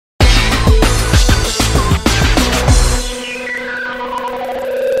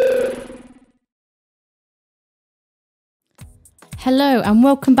Hello and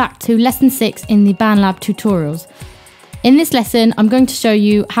welcome back to lesson 6 in the BandLab tutorials. In this lesson, I'm going to show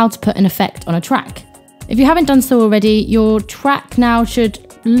you how to put an effect on a track. If you haven't done so already, your track now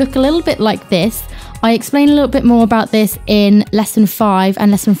should look a little bit like this. I explain a little bit more about this in lesson 5 and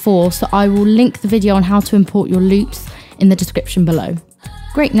lesson 4, so I will link the video on how to import your loops in the description below.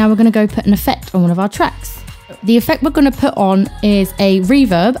 Great, now we're going to go put an effect on one of our tracks. The effect we're going to put on is a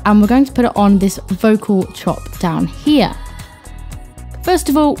reverb, and we're going to put it on this vocal chop down here. First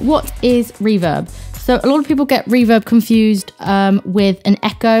of all, what is reverb? So a lot of people get reverb confused with an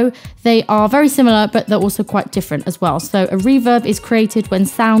echo. They are very similar, but they're also quite different as well. So a reverb is created when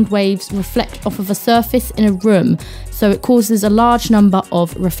sound waves reflect off of a surface in a room. So it causes a large number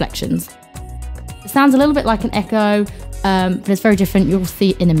of reflections. It sounds a little bit like an echo, but it's very different. You'll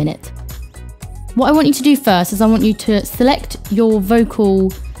see in a minute. What I want you to do first is I want you to select your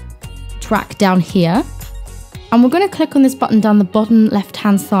vocal track down here. And we're going to click on this button down the bottom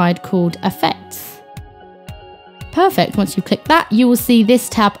left-hand side called Effects. Perfect. Once you click that, you will see this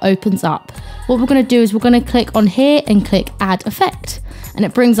tab opens up. What we're going to do is we're going to click on here and click Add Effect. And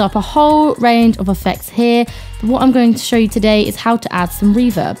it brings up a whole range of effects here. But what I'm going to show you today is how to add some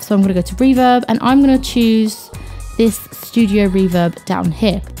reverb. So I'm going to go to Reverb and I'm going to choose this Studio Reverb down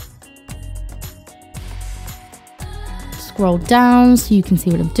here. Scroll down so you can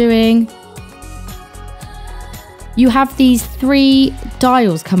see what I'm doing. You have these 3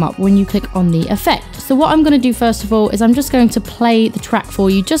 dials come up when you click on the effect. So what I'm going to do first of all is I'm just going to play the track for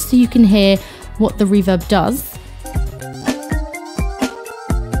you just so you can hear what the reverb does.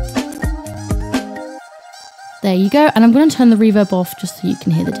 There you go. And I'm going to turn the reverb off just so you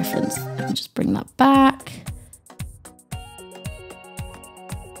can hear the difference. Let me just bring that back.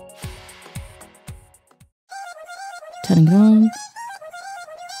 Turning it on.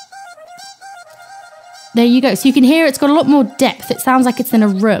 There you go. So you can hear it's got a lot more depth. It sounds like it's in a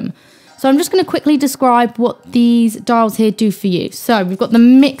room. So I'm just going to quickly describe what these dials here do for you. So we've got the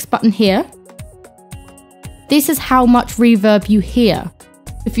mix button here. This is how much reverb you hear.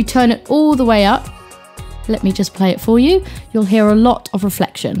 If you turn it all the way up, let me just play it for you, you'll hear a lot of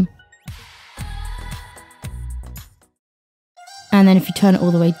reflection. And then if you turn it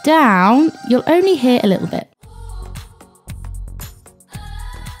all the way down, you'll only hear a little bit.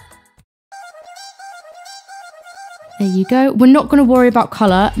 There you go. We're not going to worry about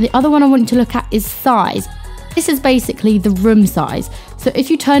color. The other one I want you to look at is size. This is basically the room size. So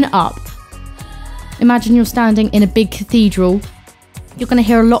if you turn it up, imagine you're standing in a big cathedral, you're going to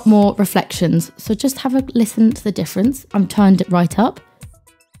hear a lot more reflections. So just have a listen to the difference. I've turned it right up.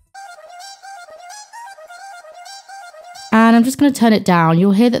 And I'm just going to turn it down.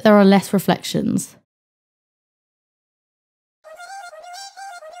 You'll hear that there are less reflections.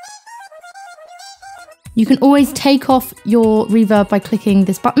 You can always take off your reverb by clicking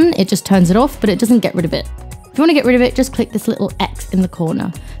this button. It just turns it off, but it doesn't get rid of it. If you want to get rid of it, just click this little X in the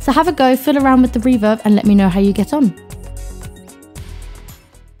corner. So have a go, fiddle around with the reverb and let me know how you get on.